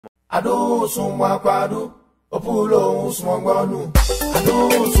Ado sumwa kwado, opulo sumwangwanu. Ado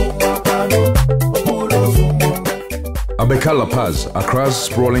sumwa kwado, opulo sumwangwanu. Abeka La Paz, Accra's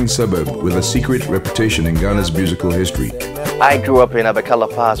sprawling suburb with a secret reputation in Ghana's musical history. I grew up in Abeka La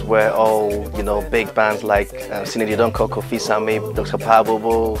Paz, where all big bands like Sinidi Donko, Kofi Sami, Dr.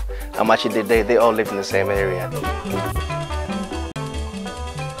 Pabobo, Amachi Dede, they all live in the same area.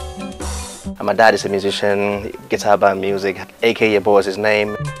 And my dad is a musician, guitar band music, Kwame Yeboah is his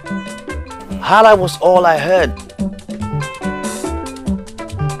name. Highlife was all I heard.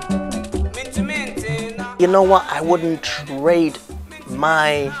 You know what? I wouldn't trade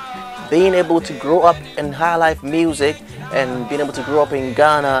my being able to grow up in Highlife music and being able to grow up in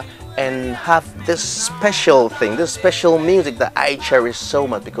Ghana and have this special thing, this special music that I cherish so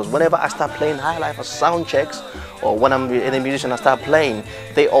much, because whenever I start playing Highlife for sound checks or when I'm in a musician I start playing,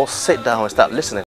 they all sit down and start listening.